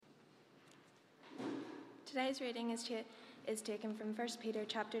Today's reading is taken from 1 Peter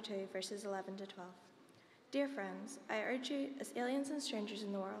chapter 2, verses 11 to 12. Dear friends, I urge you, as aliens and strangers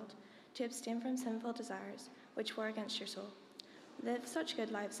in the world, to abstain from sinful desires which war against your soul. Live such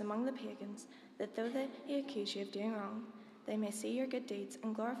good lives among the pagans, that though they accuse you of doing wrong, they may see your good deeds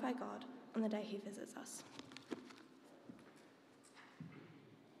and glorify God on the day he visits us.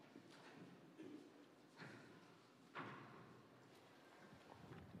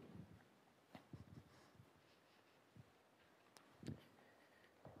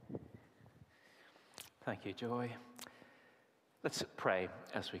 Thank you, Joy. Let's pray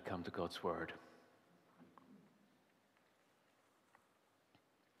as we come to God's word.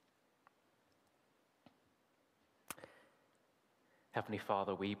 Heavenly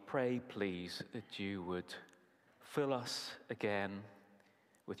Father, we pray, please, that you would fill us again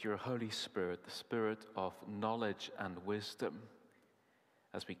with your Holy Spirit, the Spirit of knowledge and wisdom,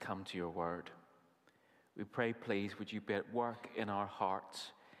 as we come to your word. We pray, please, would you be at work in our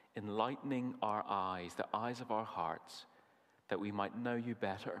hearts, enlightening our eyes, the eyes of our hearts, that we might know you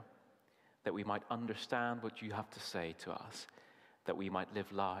better, that we might understand what you have to say to us, that we might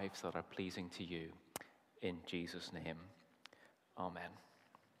live lives that are pleasing to you. In Jesus' name, amen.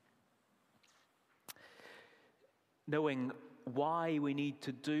 Knowing why we need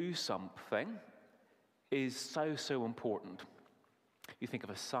to do something is so important. You think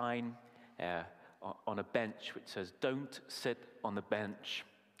of a sign on a bench which says, "Don't sit on the bench."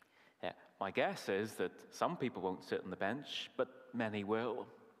 My guess is that some people won't sit on the bench, but many will.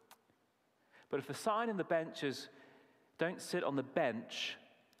 But if the sign on the bench is, "Don't sit on the bench,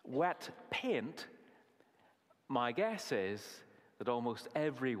 wet paint," my guess is that almost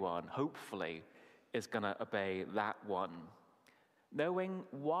everyone, hopefully, is going to obey that one. Knowing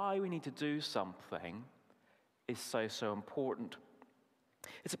why we need to do something is so important.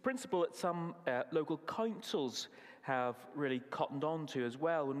 It's a principle that some local councils have really cottoned on to as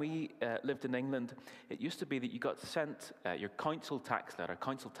well. When we lived in England, it used to be that you got sent your council tax letter.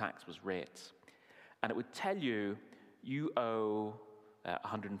 Council tax was rates. And it would tell you, you owe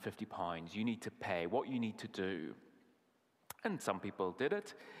 £150. You need to pay, what you need to do. And some people did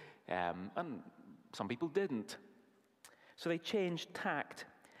it, and some people didn't. So they changed tact.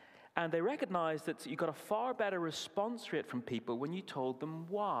 And they recognized that you got a far better response rate from people when you told them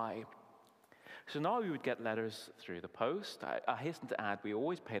why. So now we would get letters through the post. I hasten to add, we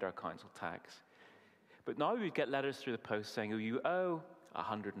always paid our council tax. But now we would get letters through the post saying, "Oh, you owe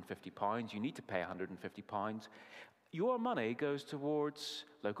 £150. You need to pay £150. Your money goes towards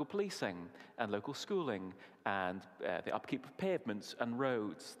local policing and local schooling and the upkeep of pavements and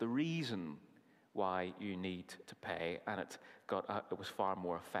roads." The reason why you need to pay, and it was far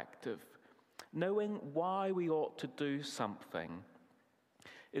more effective. Knowing why we ought to do something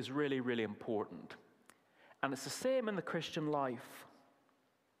is really important. And it's the same in the Christian life.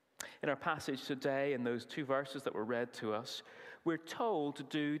 In our passage today, in those two verses that were read to us, we're told to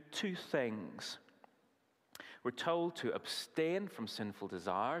do two things. We're told to abstain from sinful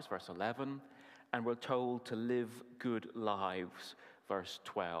desires, verse 11, and we're told to live good lives, verse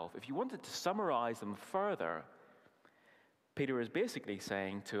 12. If you wanted to summarize them further, Peter is basically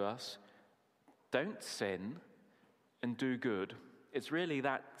saying to us, don't sin and do good. It's really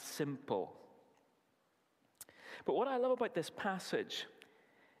that simple. But what I love about this passage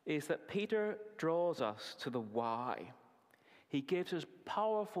is that Peter draws us to the why. He gives us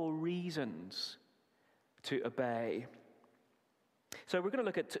powerful reasons to obey. So we're going to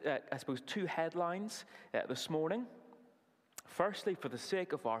look at, I suppose, two headlines this morning. Firstly, for the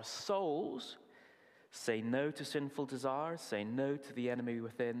sake of our souls, say no to sinful desires, say no to the enemy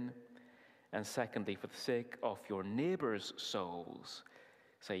within. And secondly, for the sake of your neighbor's souls,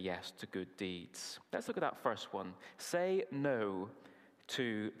 say yes to good deeds. Let's look at that first one. Say no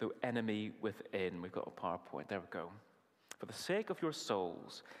to the enemy within. We've got a PowerPoint. There we go. For the sake of your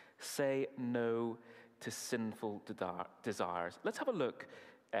souls, say no to sinful desires. Let's have a look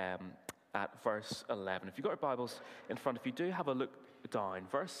at verse 11. If you've got your Bibles in front of you, do have a look down.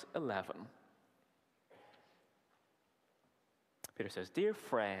 Verse 11. Peter says, "Dear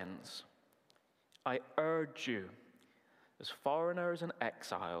friends, I urge you, as foreigners and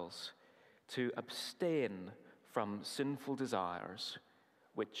exiles, to abstain from sinful desires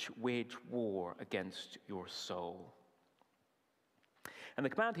which wage war against your soul." And the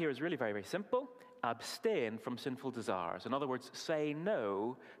command here is really very simple. Abstain from sinful desires. In other words, say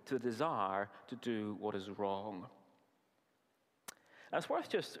no to the desire to do what is wrong. And it's worth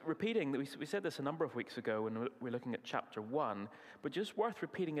just repeating, that we said this a number of weeks ago when we're looking at chapter 1, but just worth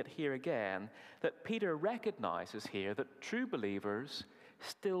repeating it here again, that Peter recognizes here that true believers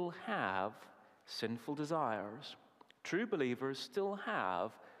still have sinful desires. True believers still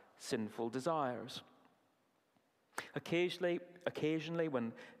have sinful desires. Occasionally,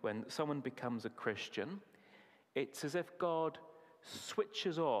 when someone becomes a Christian, it's as if God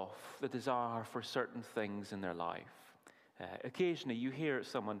switches off the desire for certain things in their life. Occasionally, you hear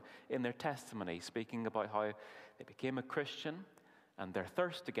someone in their testimony speaking about how they became a Christian and their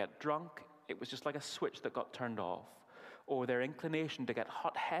thirst to get drunk, it was just like a switch that got turned off. Or their inclination to get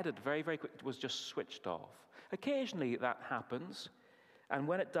hot-headed very, very quick was just switched off. Occasionally, that happens. And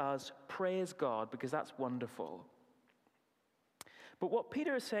when it does, praise God, because that's wonderful. But what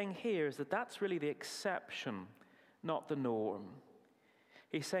Peter is saying here is that that's really the exception, not the norm.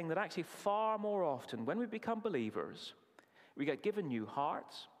 He's saying that actually far more often, when we become believers, we get given new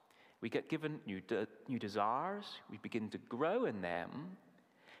hearts, we get given new desires, we begin to grow in them,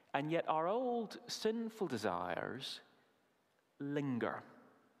 and yet our old sinful desires linger.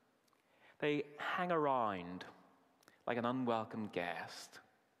 They hang around like an unwelcome guest.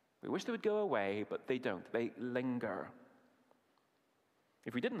 We wish they would go away, but they don't. They linger.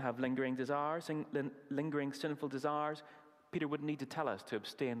 If we didn't have lingering desires, lingering sinful desires, Peter wouldn't need to tell us to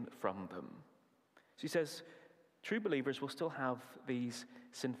abstain from them. So he says, true believers will still have these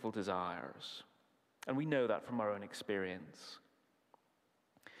sinful desires. And we know that from our own experience.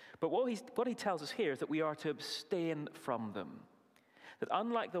 But what he tells us here is that we are to abstain from them. That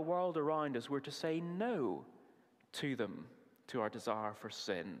unlike the world around us, we're to say no to them, to our desire for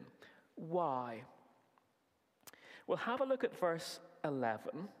sin. Why? Well, have a look at verse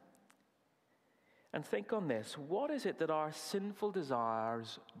 11 and think on this. What is it that our sinful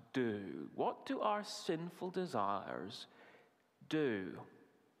desires do? What do our sinful desires do?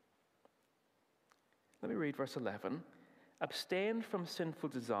 Let me read verse 11. Abstain from sinful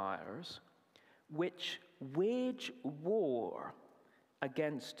desires which wage war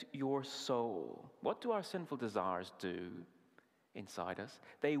against your soul. What do our sinful desires do inside us?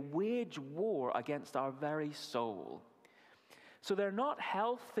 They wage war against our very soul. So they're not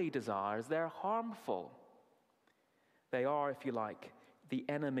healthy desires, they're harmful. They are, if you like, the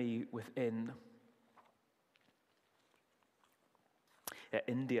enemy within.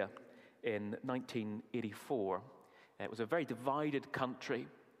 India in 1984, it was a very divided country.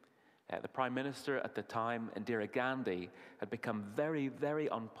 The Prime Minister at the time, Indira Gandhi, had become very, very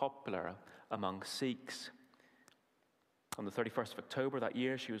unpopular among Sikhs. On the 31st of October that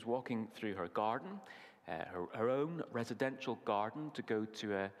year, she was walking through her garden, her own residential garden, to go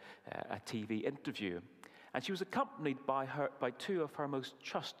to a TV interview. And she was accompanied by two of her most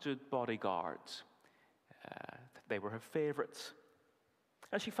trusted bodyguards. They were her favorites.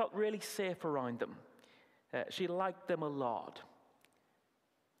 And she felt really safe around them. She liked them a lot.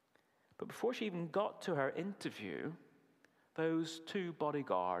 But before she even got to her interview, those two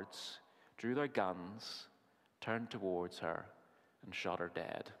bodyguards drew their guns, turned towards her, and shot her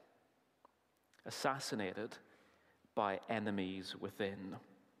dead. Assassinated by enemies within.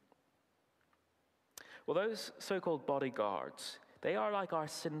 Well, those so-called bodyguards, they are like our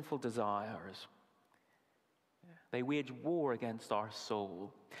sinful desires. They wage war against our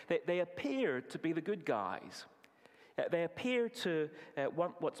soul. They appear to be the good guys. They appear to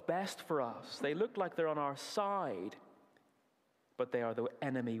want what's best for us. They look like they're on our side, but they are the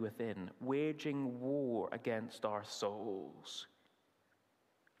enemy within, waging war against our souls.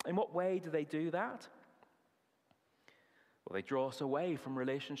 In what way do they do that? Well, they draw us away from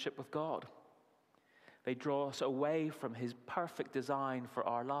relationship with God. They draw us away from His perfect design for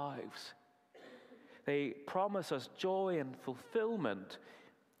our lives. They promise us joy and fulfillment,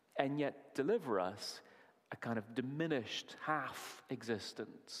 and yet deliver us a kind of diminished half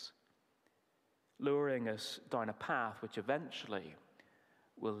existence, luring us down a path which eventually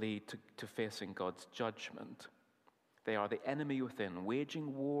will lead to facing God's judgment. They are the enemy within,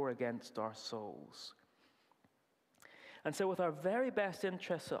 waging war against our souls. And so with our very best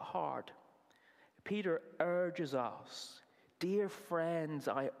interests at heart, Peter urges us, dear friends,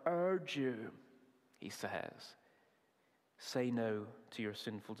 I urge you, he says, say no to your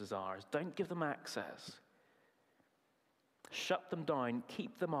sinful desires. Don't give them access. Shut them down,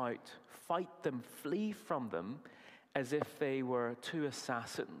 keep them out, fight them, flee from them as if they were two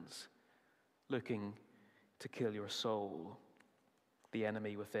assassins looking to kill your soul, the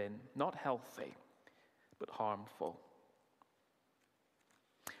enemy within. Not healthy, but harmful.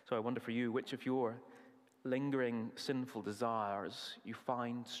 So I wonder for you, which of your lingering sinful desires you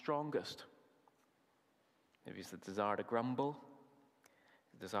find strongest? Maybe it's the desire to grumble,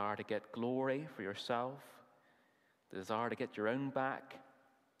 the desire to get glory for yourself, the desire to get your own back,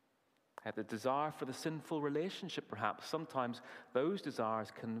 The desire for the sinful relationship, perhaps. Sometimes those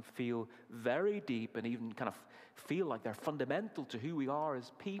desires can feel very deep and even kind of feel like they're fundamental to who we are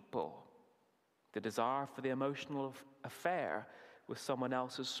as people. The desire for the emotional affair with someone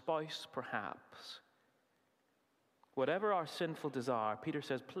else's spouse, perhaps. Whatever our sinful desire, Peter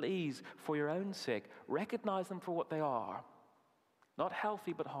says, please, for your own sake, recognize them for what they are. Not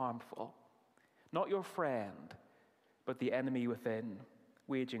healthy, but harmful. Not your friend, but the enemy within,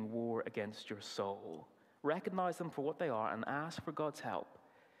 waging war against your soul. Recognize them for what they are and ask for God's help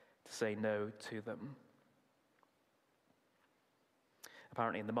to say no to them.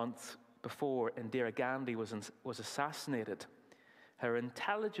 Apparently, in the month before Indira Gandhi was assassinated, her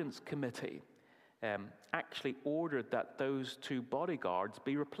intelligence committee actually ordered that those 2 bodyguards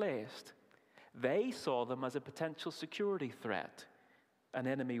be replaced. They saw them as a potential security threat, an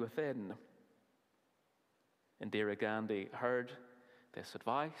enemy within. Indira Gandhi heard this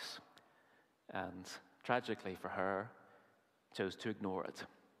advice and, tragically for her, chose to ignore it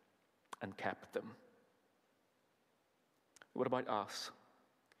and kept them. What about us?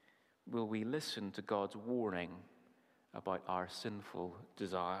 Will we listen to God's warning about our sinful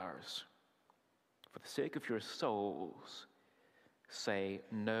desires? For the sake of your souls, say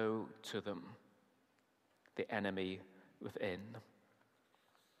no to them, the enemy within.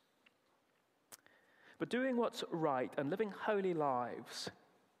 But doing what's right and living holy lives,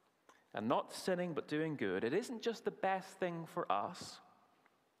 and not sinning but doing good, it isn't just the best thing for us.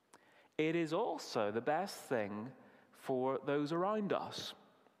 It is also the best thing for those around us.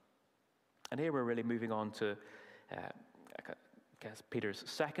 And here we're really moving on to, Peter's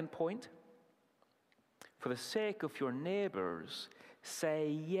second point. For the sake of your neighbors, say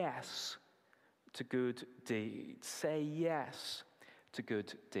yes to good deeds. Say yes to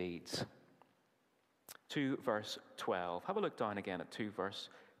good deeds. 2 verse 12. Have a look down again at 2 verse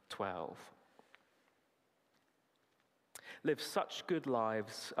 12. Live such good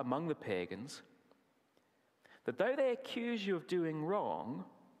lives among the pagans that though they accuse you of doing wrong,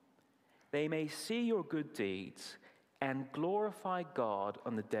 they may see your good deeds and glorify God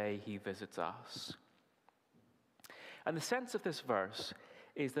on the day he visits us. And the sense of this verse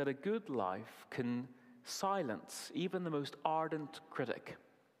is that a good life can silence even the most ardent critic.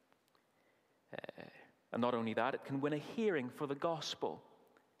 And not only that, it can win a hearing for the gospel.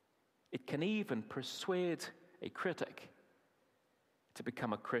 It can even persuade a critic to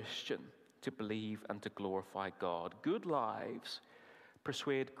become a Christian, to believe and to glorify God. Good lives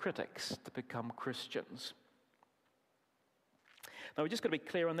persuade critics to become Christians. Now, we're just going to be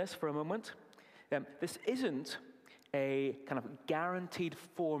clear on this for a moment. This isn't a kind of guaranteed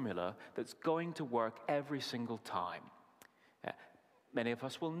formula that's going to work every single time. Many of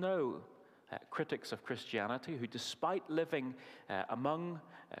us will know critics of Christianity who, despite living among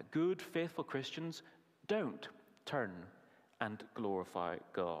good, faithful Christians, don't turn and glorify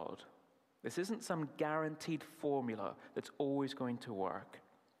God. This isn't some guaranteed formula that's always going to work.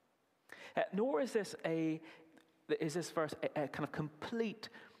 Nor is this verse a kind of complete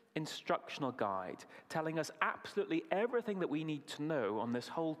instructional guide telling us absolutely everything that we need to know on this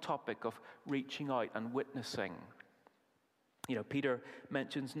whole topic of reaching out and witnessing. You know, Peter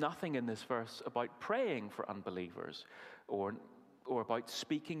mentions nothing in this verse about praying for unbelievers or about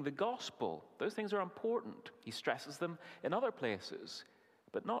speaking the gospel. Those things are important. He stresses them in other places,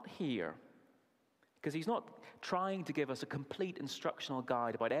 but not here. Because he's not trying to give us a complete instructional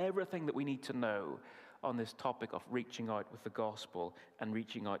guide about everything that we need to know on this topic of reaching out with the gospel and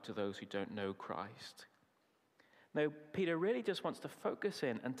reaching out to those who don't know Christ. Now, Peter really just wants to focus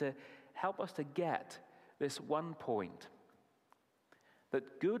in and to help us to get this one point,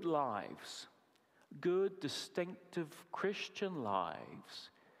 that good lives, good, distinctive Christian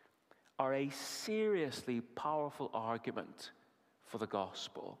lives, are a seriously powerful argument for the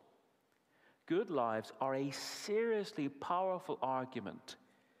gospel. Good lives are a seriously powerful argument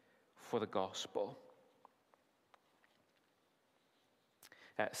for the gospel.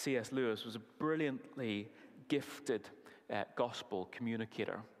 C.S. Lewis was a brilliantly gifted gospel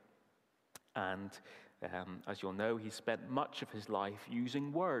communicator. And as you'll know, he spent much of his life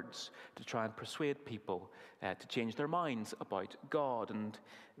using words to try and persuade people to change their minds about God, and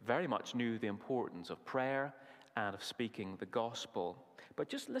very much knew the importance of prayer and of speaking the gospel. But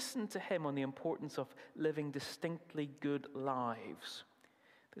just listen to him on the importance of living distinctly good lives.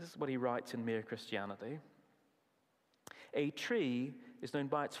 This is what he writes in Mere Christianity. A tree is known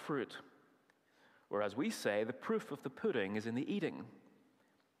by its fruit, whereas we say the proof of the pudding is in the eating.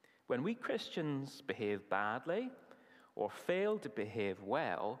 When we Christians behave badly or fail to behave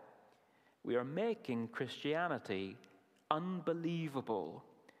well, we are making Christianity unbelievable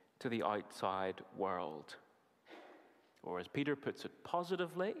to the outside world. Or as Peter puts it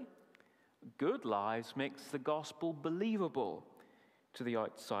positively, good lives makes the gospel believable to the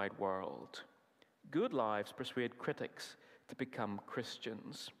outside world. Good lives persuade critics to become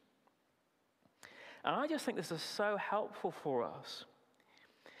Christians. And I just think this is so helpful for us,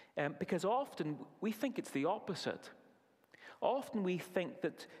 because often we think it's the opposite. Often we think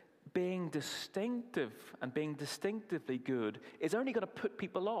that being distinctive and being distinctively good is only going to put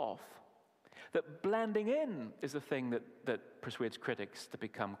people off. That blending in is the thing that persuades critics to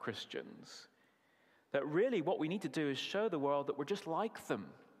become Christians. That really what we need to do is show the world that we're just like them.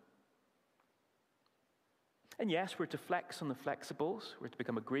 And yes, we're to flex on the flexibles. We're to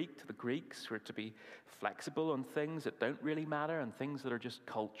become a Greek to the Greeks. We're to be flexible on things that don't really matter and things that are just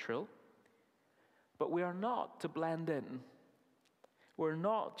cultural. But we are not to blend in. We're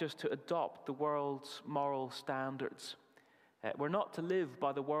not just to adopt the world's moral standards. We're not to live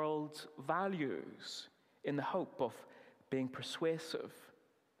by the world's values in the hope of being persuasive.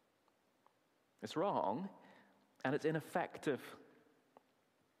 It's wrong, and it's ineffective.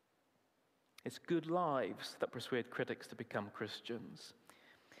 It's good lives that persuade critics to become Christians.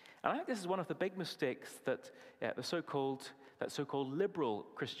 And I think this is one of the big mistakes that that so-called liberal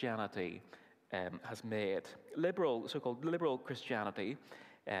Christianity has made. So-called liberal Christianity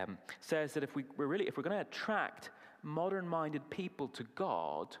says that if we're going to attract modern-minded people to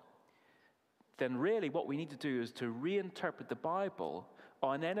God, then really what we need to do is to reinterpret the Bible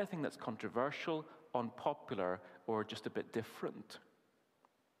on anything that's controversial, unpopular, or just a bit different.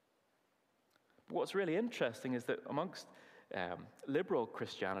 But what's really interesting is that amongst liberal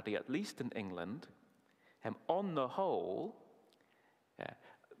Christianity, at least in England, on the whole,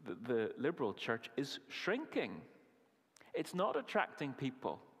 the liberal church is shrinking. It's not attracting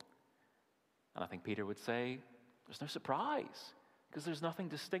people. And I think Peter would say, there's no surprise, because there's nothing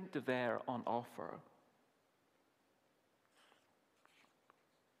distinctive there on offer.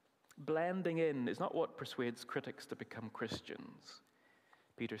 Blending in is not what persuades critics to become Christians.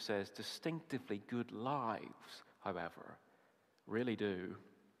 Peter says distinctively good lives, however, really do.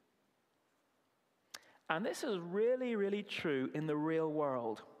 And this is really, really true in the real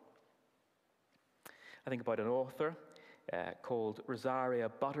world. I think about an author called Rosaria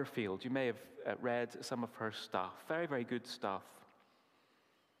Butterfield. You may have read some of her stuff. Very, very good stuff.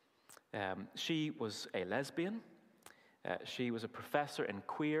 She was a lesbian. She was a professor in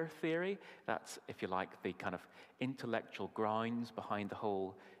queer theory. That's, if you like, the kind of intellectual grounds behind the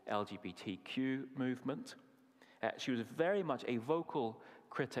whole LGBTQ movement. She was very much a vocal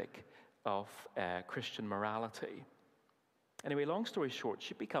critic of Christian morality. Anyway, long story short,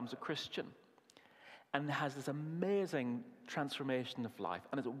 she becomes a Christian and has this amazing transformation of life,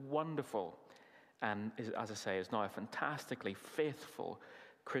 and it's wonderful. And as I say, is now a fantastically faithful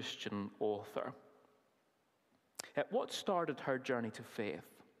Christian author. What started her journey to faith?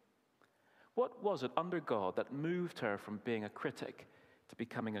 What was it under God that moved her from being a critic to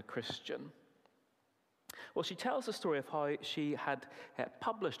becoming a Christian? Well, she tells the story of how she had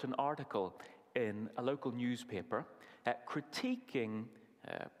published an article in a local newspaper critiquing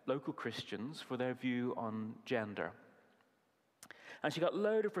local Christians for their view on gender. And she got a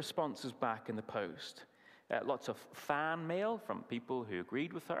load of responses back in the post. Lots of fan mail from people who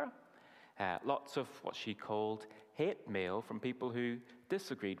agreed with her. Lots of what she called hate mail from people who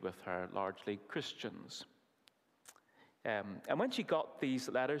disagreed with her, largely Christians. And when she got these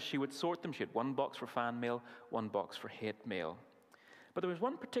letters, she would sort them. She had one box for fan mail, one box for hate mail. But there was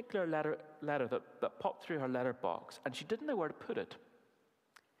one particular letter that popped through her letterbox, and she didn't know where to put it.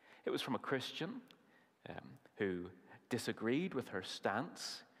 It was from a Christian who disagreed with her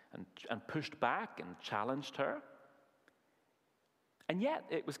stance and pushed back and challenged her. And yet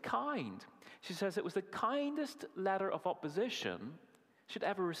it was kind. She says it was the kindest letter of opposition she'd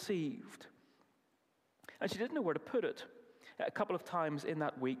ever received. And she didn't know where to put it. A couple of times in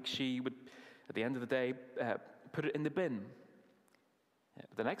that week, she would, at the end of the day, put it in the bin.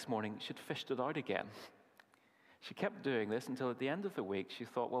 The next morning, she'd fished it out again. She kept doing this until at the end of the week, she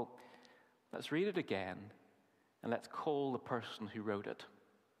thought, well, let's read it again, and let's call the person who wrote it.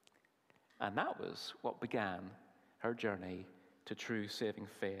 And that was what began her journey to true saving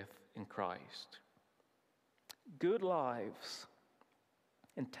faith in Christ. Good lives,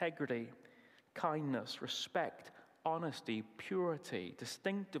 integrity, kindness, respect, honesty, purity,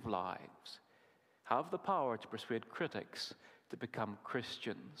 distinctive lives have the power to persuade critics to become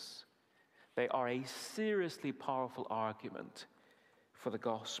Christians. They are a seriously powerful argument for the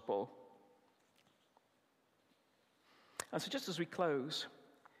gospel. And so just as we close,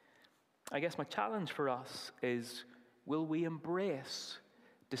 I guess my challenge for us is, will we embrace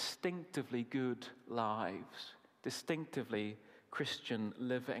distinctively good lives, distinctively Christian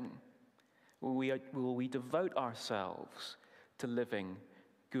living? Will we devote ourselves to living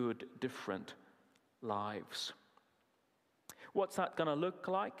good, different lives? What's that going to look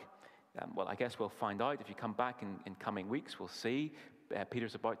like? Well, I guess we'll find out. If you come back in coming weeks, we'll see.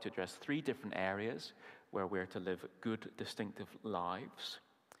 Peter's about to address 3 different areas where we're to live good, distinctive lives.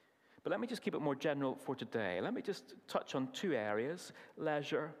 But let me just keep it more general for today. Let me just touch on 2 areas,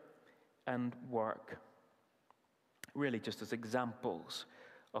 leisure and work, really just as examples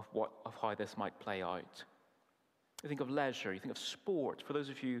of how this might play out. You think of leisure, you think of sport. For those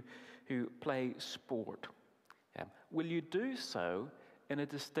of you who play sport, will you do so in a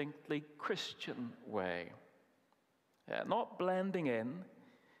distinctly Christian way? Not blending in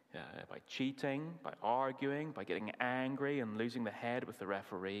by cheating, by arguing, by getting angry and losing the head with the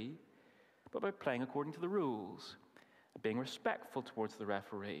referee, but by playing according to the rules, being respectful towards the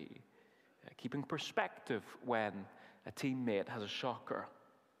referee, keeping perspective when a teammate has a shocker,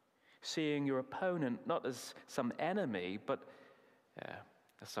 seeing your opponent not as some enemy, but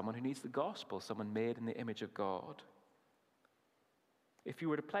as someone who needs the gospel, someone made in the image of God. If you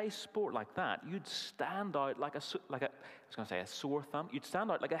were to play sport like that, you'd stand out like a sore thumb. You'd stand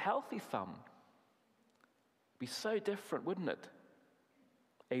out like a healthy thumb. It'd be so different, wouldn't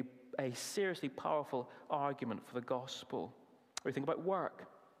it? A seriously powerful argument for the gospel. Or you think about work.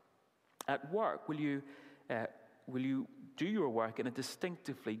 At work, will you do your work in a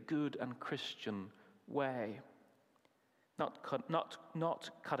distinctively good and Christian way? Not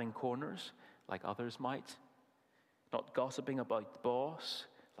cutting corners like others might. Not gossiping about the boss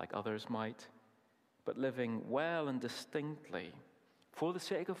like others might, but living well and distinctly for the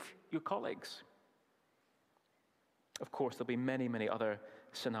sake of your colleagues. Of course, there'll be many, many other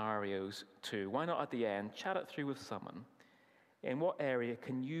scenarios too. Why not at the end chat it through with someone? In what area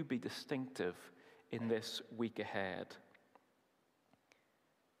can you be distinctive in this week ahead?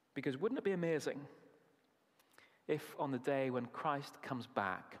 Because wouldn't it be amazing if on the day when Christ comes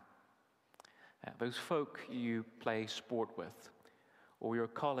back, those folk you play sport with, or your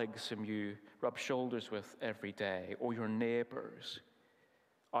colleagues whom you rub shoulders with every day, or your neighbors,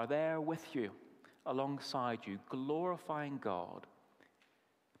 are there with you, alongside you, glorifying God,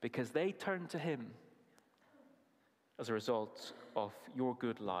 because they turn to Him as a result of your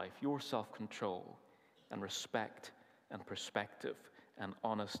good life, your self-control, and respect, and perspective, and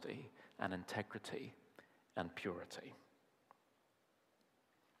honesty, and integrity, and purity.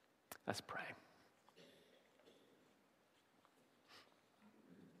 Let's pray.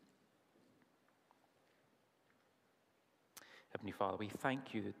 Heavenly Father, we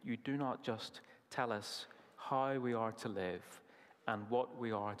thank you that you do not just tell us how we are to live and what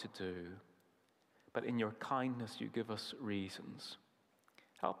we are to do, but in your kindness you give us reasons.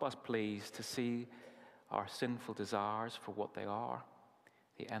 Help us, please, to see our sinful desires for what they are,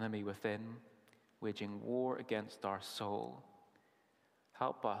 the enemy within, waging war against our soul.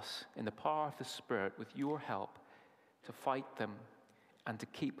 Help us, in the power of the Spirit, with your help, to fight them and to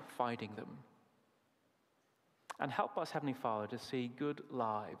keep fighting them. And help us, Heavenly Father, to see good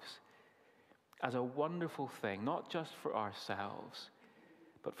lives as a wonderful thing, not just for ourselves,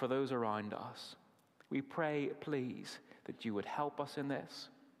 but for those around us. We pray, please, that you would help us in this.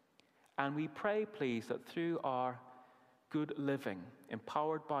 And we pray, please, that through our good living,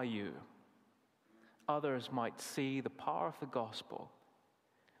 empowered by you, others might see the power of the gospel,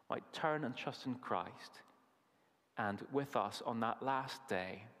 might turn and trust in Christ, and with us on that last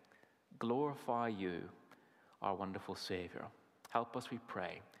day, glorify you, our wonderful Savior. Help us, we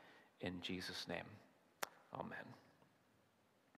pray, in Jesus' name. Amen.